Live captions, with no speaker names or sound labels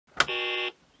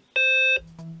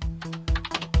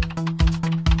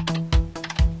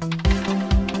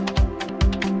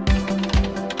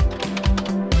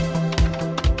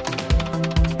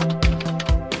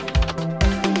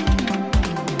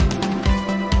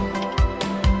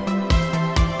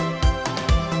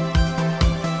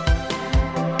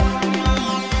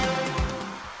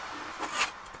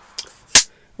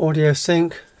Audio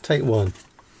sync, take one.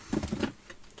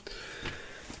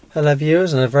 Hello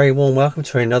viewers, and a very warm welcome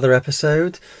to another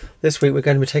episode. This week we're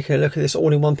going to be taking a look at this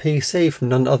all-in-one PC from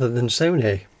none other than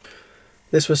Sony.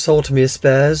 This was sold to me as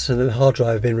spares and the hard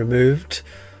drive had been removed.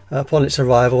 Upon its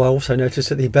arrival I also noticed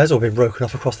that the bezel had been broken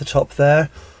off across the top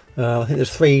there. I think there's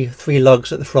three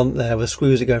lugs at the front there with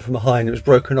screws that go from behind. It was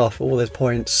broken off at all those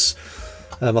points.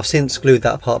 I've since glued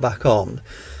that part back on.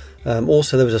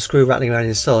 Also there was a screw rattling around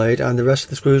inside, and the rest of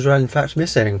the screws are in fact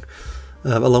missing,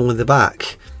 along with the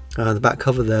back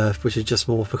cover there, which is just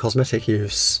more for cosmetic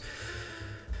use.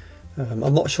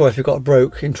 I'm not sure if it got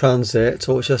broke in transit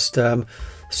or it's just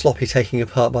sloppy taking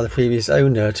apart by the previous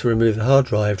owner to remove the hard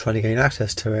drive, trying to gain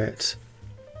access to it.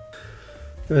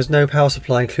 There was no power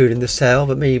supply included in the sale,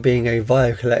 but me being a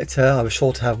VAIO collector I was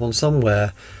sure to have one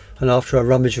somewhere, and after I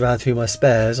rummaged around through my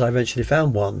spares I eventually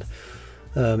found one.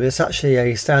 It's actually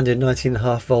a standard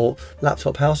 19.5 volt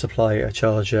laptop power supply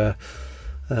charger,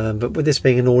 but with this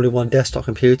being an all-in-one desktop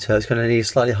computer it's going to need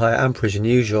slightly higher amperage than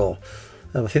usual.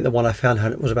 I think the one I found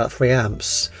was about 3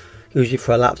 amps. Usually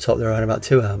for a laptop they're around about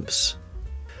 2 amps.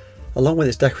 Along with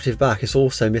its decorative back it's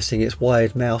also missing its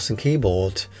wired mouse and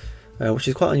keyboard, which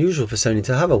is quite unusual for Sony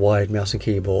to have a wired mouse and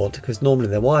keyboard, because normally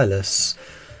they're wireless.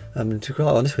 And to be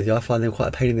quite honest with you, I find them quite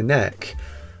a pain in the neck.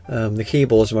 The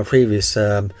keyboards in my previous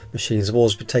machines have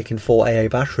always been taking 4 AA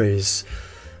batteries,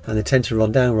 and they tend to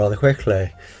run down rather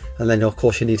quickly. And then of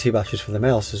course you need 2 batteries for the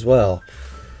mouse as well.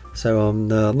 So I'm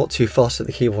not too fussed that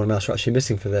the keyboard and mouse are actually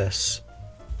missing for this.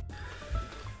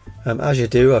 As you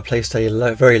do, I placed a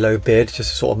very low bid just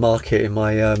to sort of mark it in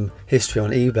my history on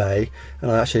eBay,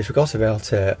 and I actually forgot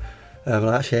about it. And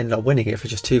I actually ended up winning it for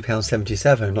just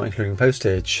 £2.77, not including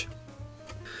postage.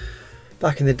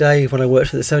 Back in the day when I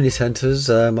worked at the Sony centres,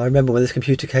 I remember when this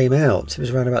computer came out. It was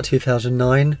around about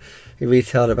 2009. It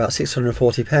retailed about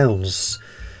 £640.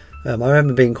 I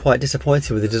remember being quite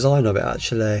disappointed with the design of it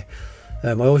actually.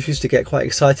 I always used to get quite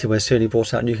excited when Sony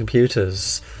brought out new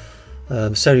computers.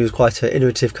 Sony was quite an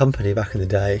innovative company back in the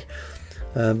day,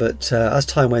 but as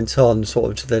time went on,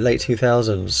 sort of to the late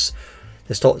 2000s,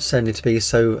 they started tending to be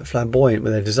so flamboyant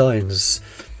with their designs.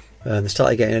 They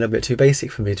started getting a little bit too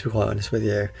basic for me, to be quite honest with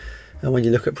you. And when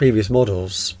you look at previous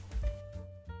models,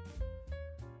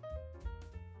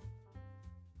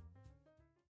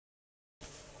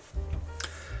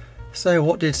 so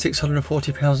what did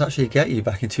 £640 actually get you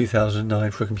back in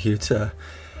 2009 for a computer?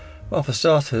 Well, for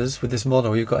starters, with this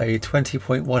model you've got a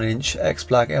 20.1 inch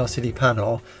X-Black LCD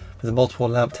panel with a multiple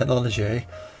lamp technology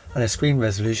and a screen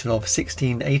resolution of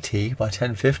 1680 by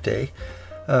 1050.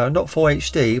 Not Full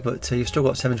HD, but you've still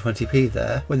got 720p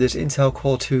there, with this Intel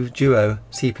Core 2 Duo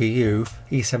CPU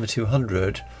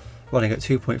E7200 running at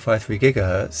 2.53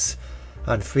 GHz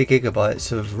and 3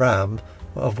 GB of RAM,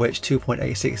 of which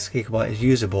 2.86 GB is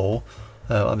usable.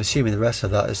 I'm assuming the rest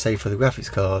of that is saved for the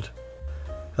graphics card.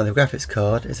 And the graphics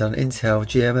card is an Intel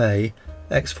GMA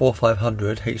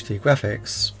X4500 HD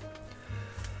graphics.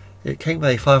 It came with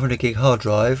a 500GB hard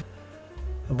drive,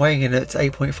 and weighing in at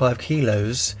 8.5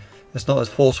 kilos, it's not as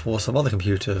portable as some other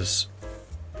computers.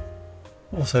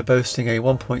 Also boasting a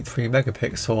 1.3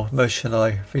 megapixel motion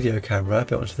eye video camera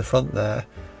built into the front there,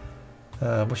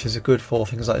 which is good for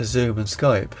things like Zoom and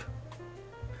Skype.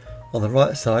 On the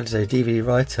right side is a DVD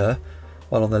writer,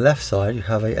 while on the left side you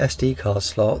have a SD card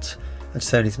slot and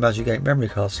Sony's Magic 8 memory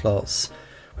card slots,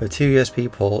 with 2 USB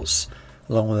ports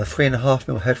along with a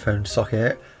 3.5mm headphone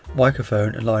socket,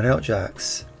 microphone and line out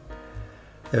jacks.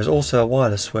 There is also a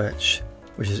wireless switch,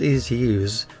 which is easy to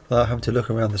use without having to look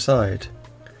around the side.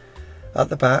 At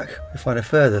the back we find a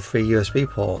further 3 USB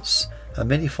ports, a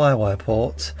mini Firewire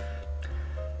port,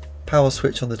 power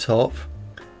switch on the top,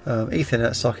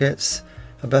 Ethernet sockets,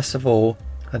 and best of all,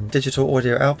 a digital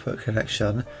audio output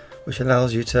connection, which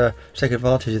allows you to take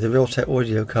advantage of the Realtek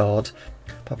audio card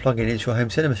by plugging it into your home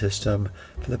cinema system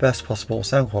for the best possible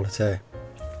sound quality.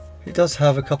 It does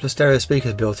have a couple of stereo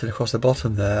speakers built in across the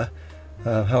bottom there.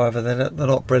 However, they're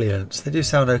not brilliant. They do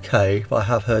sound okay, but I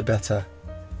have heard better.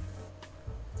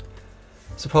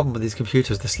 It's a problem with these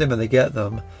computers: the slimmer they get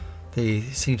them, they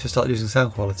seem to start losing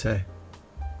sound quality.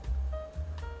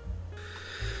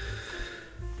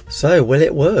 So, will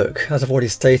it work? As I've already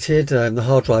stated, the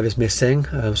hard drive is missing,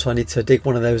 so I need to dig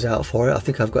one of those out for it. I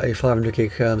think I've got a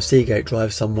 500GB Seagate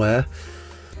drive somewhere.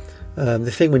 The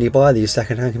thing when you buy these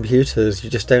second-hand computers, you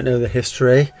just don't know the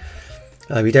history.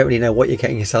 You don't really know what you're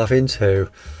getting yourself into.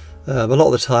 A lot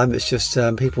of the time it's just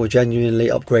people genuinely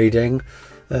upgrading.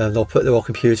 They'll put their old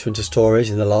computer into storage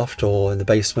in the loft or in the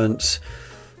basement.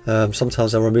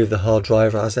 Sometimes they'll remove the hard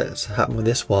drive, as it's happened with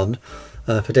this one,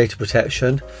 for data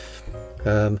protection.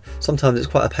 Sometimes it's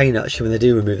quite a pain actually when they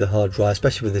do remove the hard drive,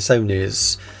 especially with the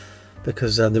Sonys,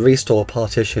 because the restore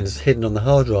partition is hidden on the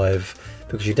hard drive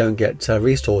because you don't get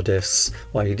restore discs.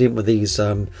 Well, you didn't with these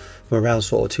from around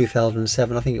sort of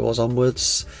 2007, I think it was,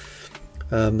 onwards.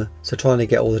 So trying to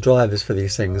get all the drivers for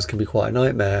these things can be quite a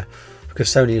nightmare because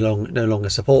Sony no longer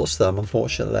supports them,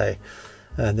 unfortunately.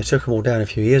 And they took them all down a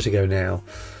few years ago now.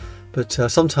 But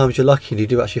sometimes you're lucky and you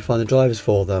do actually find the drivers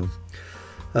for them.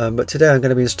 But today I'm going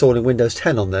to be installing Windows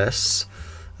 10 on this.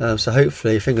 So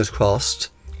hopefully, fingers crossed,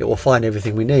 it will find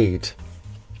everything we need.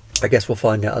 I guess we'll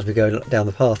find out as we go down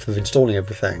the path of installing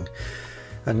everything.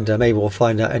 And maybe we'll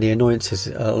find out any annoyances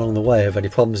along the way of any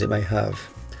problems it may have.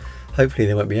 Hopefully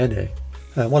there won't be any.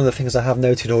 One of the things I have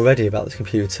noted already about this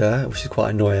computer, which is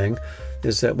quite annoying,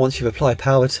 is that once you've applied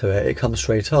power to it, it comes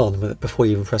straight on before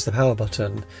you even press the power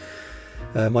button.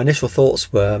 My initial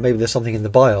thoughts were maybe there's something in the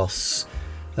BIOS,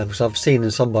 because I've seen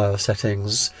in some BIOS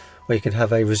settings where you can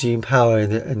have a resume power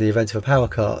in the event of a power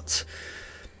cut.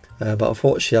 But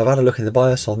unfortunately I've had a look in the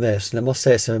BIOS on this, and I must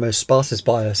say it's the most sparsest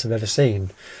BIOS I've ever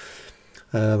seen.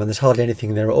 And there's hardly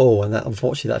anything there at all, and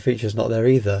unfortunately that feature is not there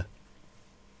either.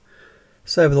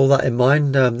 So with all that in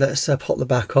mind, let's pop the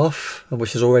back off,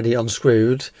 which is already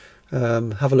unscrewed,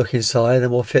 have a look inside, and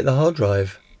then we'll fit the hard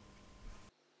drive.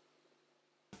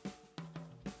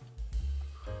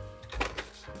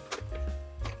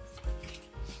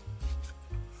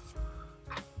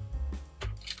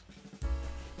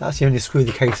 That's the only screw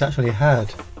the case actually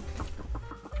had.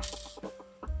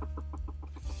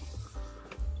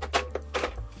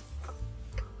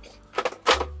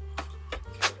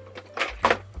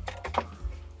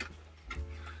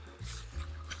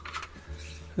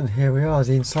 And here we are,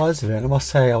 the insides of it. And I must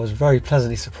say I was very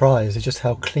pleasantly surprised at just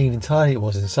how clean and tidy it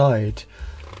was inside.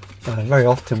 Very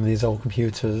often with these old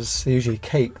computers, they're usually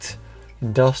caked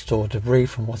in dust or debris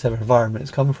from whatever environment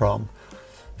it's come from.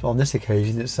 But on this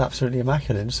occasion it's absolutely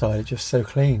immaculate inside, it's just so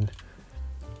clean.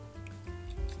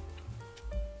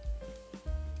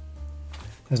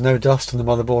 There's no dust on the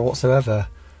motherboard whatsoever.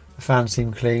 The fans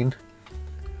seem clean.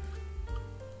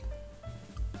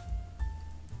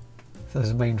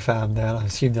 There's a main fan there, and I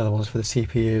assume the other one's for the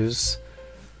CPUs.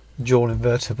 Dual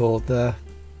inverter board there.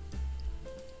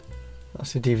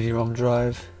 That's the DVD-ROM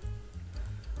drive.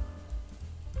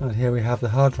 And here we have the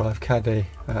hard drive caddy.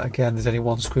 Again, there's only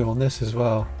one screw on this as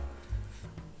well.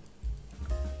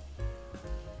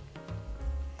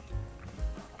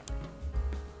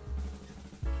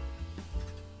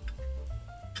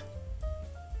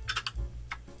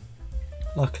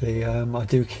 Luckily, I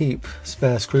do keep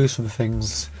spare screws from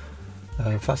things.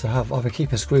 In fact, I've been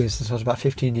keeping screws since I was about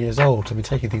 15 years old. I've been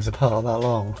taking things apart that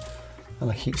long.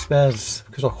 And I keep spares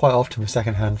because quite often with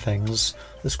second-hand things,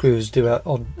 the screws do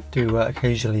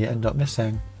occasionally end up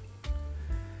missing.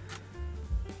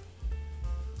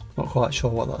 Not quite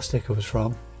sure what that sticker was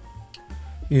from.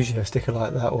 Usually a sticker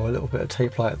like that or a little bit of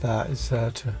tape like that is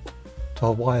to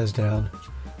hold wires down.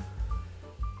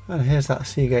 And here's that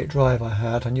Seagate drive I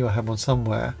had. I knew I had one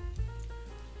somewhere.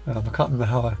 I can't remember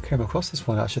how I came across this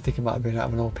one actually. I think it might have been out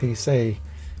of an old PC.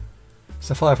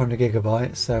 It's a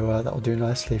 500GB, so that will do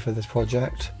nicely for this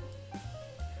project.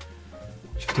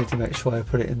 Just need to make sure I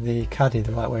put it in the caddy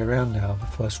the right way around now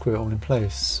before I screw it all in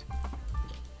place.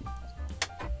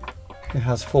 It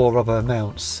has 4 rubber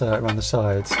mounts around the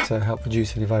sides to help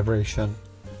reduce any vibration.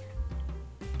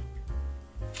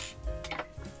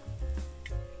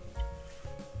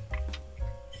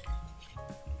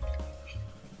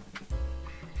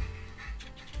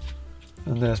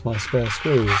 And there's my spare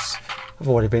screws. I've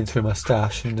already been through my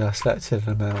stash and selected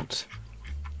an amount.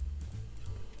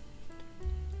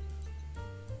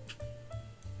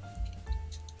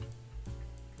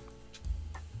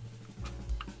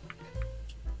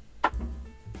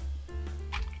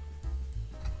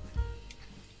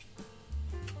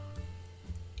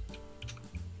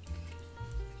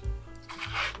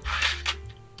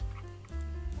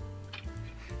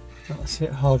 That's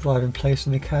it, hard drive in place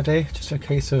in the caddy, just a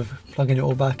case of plugging it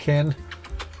all back in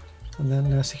and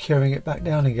then securing it back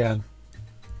down again.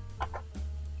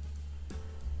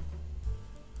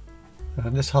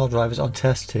 This hard drive is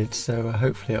untested, so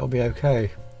hopefully it'll be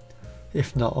okay.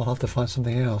 If not, I'll have to find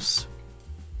something else.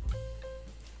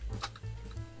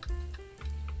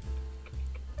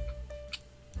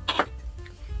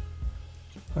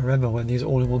 I remember when these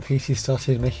all-in-one PCs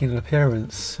started making an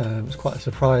appearance, it was quite a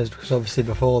surprise because obviously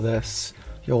before this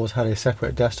you always had a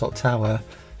separate desktop tower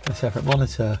and a separate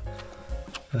monitor.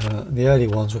 The early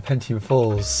ones were Pentium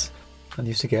 4s and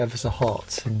used to get ever so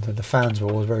hot, and the fans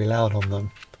were always very loud on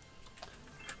them.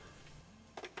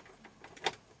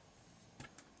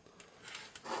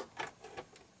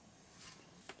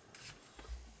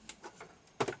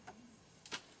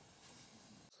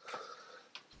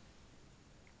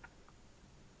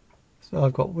 So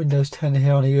I've got Windows 10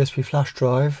 here on a USB flash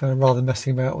drive, rather than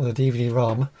messing about with a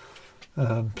DVD-ROM.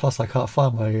 Plus I can't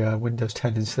find my Windows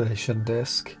 10 installation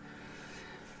disk.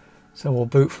 So we'll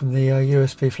boot from the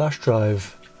USB flash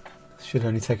drive. Should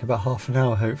only take about half an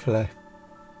hour, hopefully.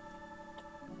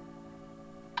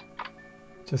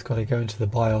 Just got to go into the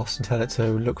BIOS and tell it to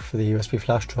look for the USB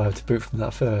flash drive to boot from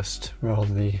that first, rather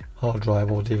than the hard drive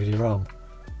or DVD-ROM.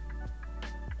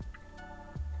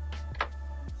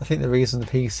 I think the reason the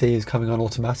PC is coming on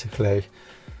automatically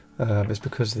is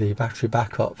because the battery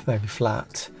backup may be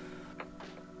flat.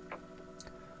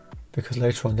 Because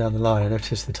later on down the line I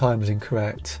noticed the time was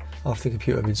incorrect after the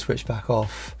computer had been switched back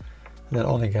off and then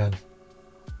on again.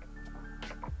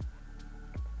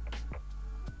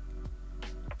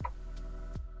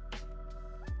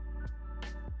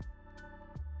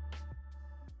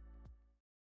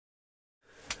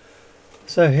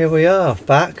 So here we are,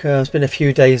 back. It's been a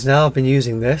few days now I've been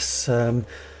using this.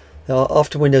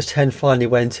 After Windows 10 finally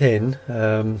went in,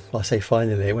 I say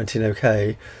finally, it went in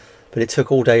okay, but it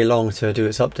took all day long to do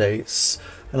its updates.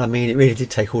 And I mean, it really did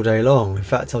take all day long. In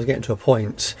fact, I was getting to a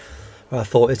point where I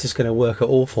thought, is this going to work at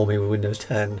all for me with Windows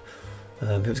 10?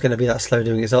 If it was going to be that slow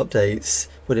doing its updates,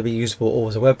 would it be usable all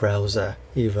as a web browser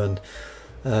even?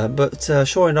 But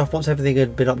sure enough, once everything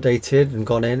had been updated and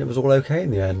gone in, it was all okay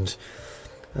in the end.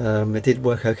 It did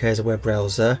work okay as a web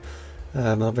browser.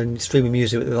 I've been streaming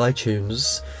music with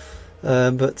iTunes,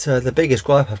 but the biggest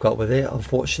gripe I've got with it,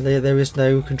 unfortunately, there is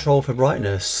no control for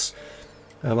brightness.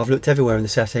 I've looked everywhere in the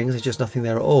settings, there's just nothing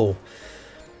there at all.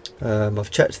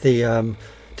 I've checked the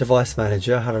device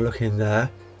manager, had a look in there,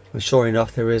 and sure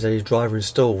enough there is a driver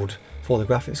installed for the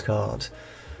graphics card.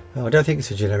 I don't think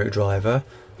it's a generic driver,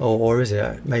 or is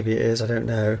it? Maybe it is, I don't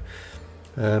know.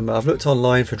 I've looked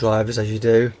online for drivers, as you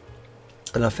do,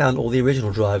 and I found all the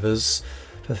original drivers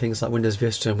for things like Windows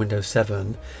Vista and Windows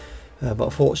 7, but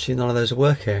unfortunately none of those are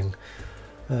working.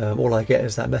 All I get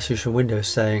is that message from Windows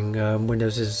saying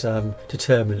Windows is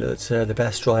determined that the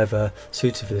best driver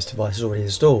suited for this device is already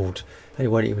installed, and it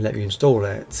won't even let you install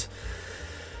it.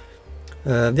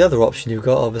 The other option you've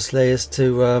got obviously is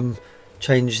to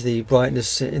change the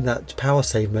brightness in that power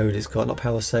save mode it's got, not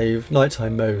power save,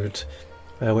 nighttime mode,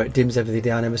 where it dims everything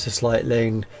down ever so slightly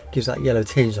and gives that yellow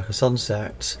tinge like a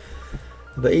sunset.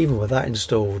 But even with that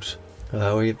installed,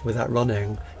 with that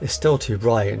running, it's still too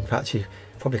bright. In fact, you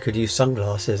probably could use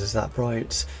sunglasses, it's that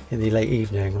bright in the late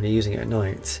evening when you're using it at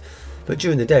night. But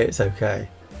during the day it's okay.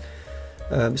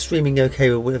 Streaming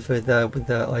okay with the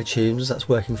iTunes, that's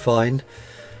working fine.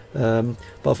 But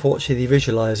unfortunately the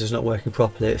visualizer is not working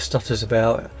properly, it stutters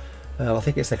about. I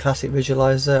think it's the classic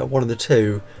visualizer, one of the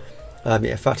two.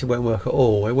 In fact, it won't work at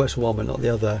all. It works for one but not the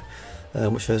other,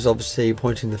 which is obviously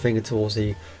pointing the finger towards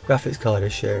the graphics card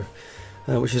issue,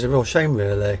 which is a real shame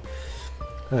really,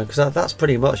 because that's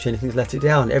pretty much anything that's let it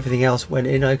down. Everything else went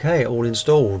in okay, all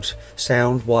installed.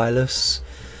 Sound, wireless,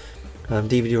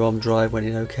 DVD-ROM drive went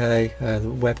in okay, the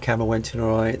web camera went in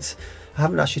alright. I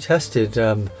haven't actually tested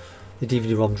the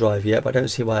DVD-ROM drive yet, but I don't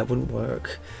see why it wouldn't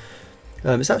work.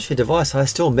 It's actually a device I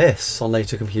still miss on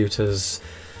later computers.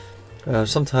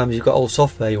 Sometimes you've got old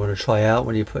software you want to try out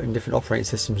when you're putting different operating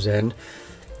systems in,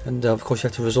 and of course you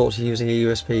have to resort to using a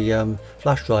USB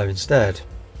flash drive instead.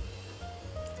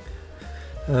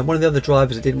 One of the other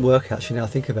drivers that didn't work, actually now I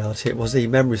think about it, was the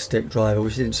memory stick driver,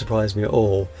 which didn't surprise me at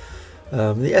all.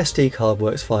 The SD card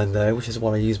works fine though, which is the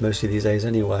one I use mostly these days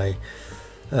anyway.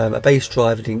 A base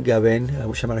driver didn't go in,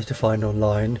 which I managed to find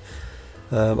online,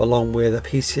 along with a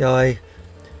PCI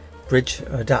bridge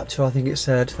adapter, I think it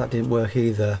said. That didn't work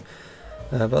either.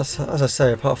 But as I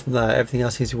say, apart from that, everything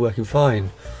else seems to be working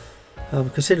fine.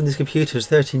 Considering this computer is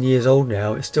 13 years old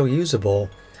now, it's still usable.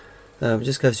 It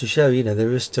just goes to show, you know,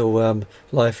 there is still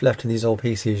life left in these old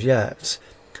PCs yet,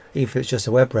 even if it's just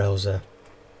a web browser.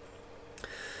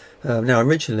 Now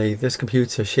originally this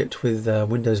computer shipped with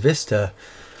Windows Vista,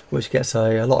 which gets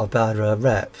a lot of bad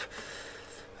rep.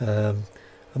 I'm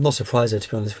not surprised though,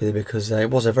 to be honest with you, because it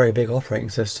was a very big operating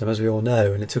system, as we all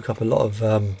know, and it took up a lot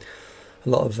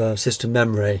of system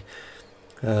memory.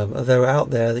 They're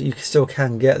out there that you still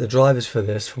can get the drivers for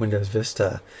this for Windows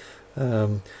Vista,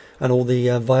 and all the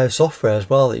VAIO software as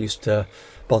well that used to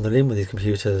bundle in with these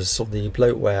computers, or the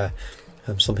bloatware,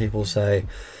 some people say.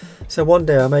 So one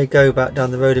day I may go back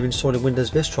down the road of installing Windows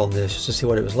Vista on this just to see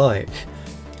what it was like,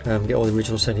 get all the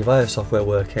original SONY VAIO software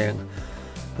working,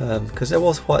 because there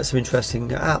was quite some interesting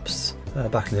apps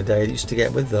back in the day that used to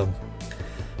get with them.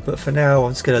 But for now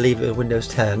I'm just going to leave it with Windows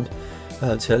 10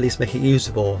 to at least make it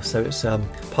usable, so it's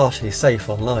partially safe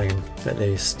online at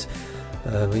least.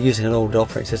 Using an old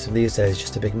operating system these days is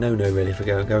just a big no-no really for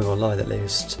going online at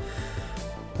least.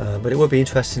 but it would be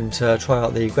interesting to try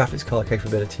out the graphics card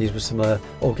capabilities with some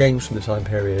old games from the time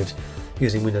period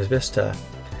using Windows Vista.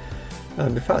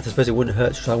 In fact, I suppose it wouldn't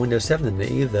hurt to try Windows 7 in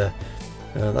it either.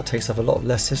 That takes up a lot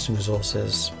less system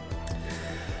resources.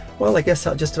 Well, I guess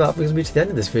that just about brings me to the end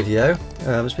of this video.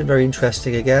 It's been very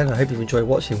interesting again. I hope you've enjoyed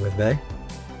watching with me.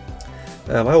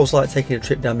 I always like taking a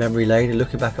trip down memory lane and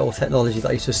looking back at old technology that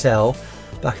I used to sell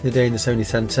back in the day in the Sony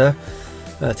Centre.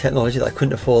 Technology that I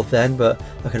couldn't afford then, but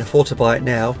I can afford to buy it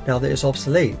now that it's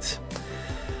obsolete.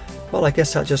 Well, I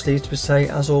guess that just leaves me to say,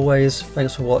 as always,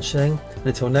 thanks for watching, and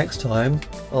until next time,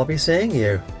 I'll be seeing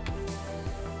you.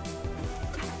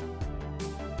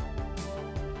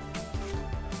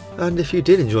 And if you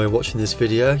did enjoy watching this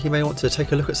video, you may want to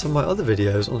take a look at some of my other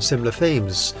videos on similar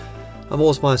themes. I'm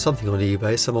always buying something on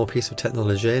eBay, some old piece of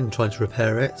technology, and trying to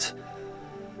repair it.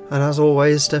 And as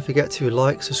always, don't forget to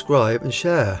like, subscribe and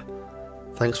share.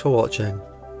 Thanks for watching.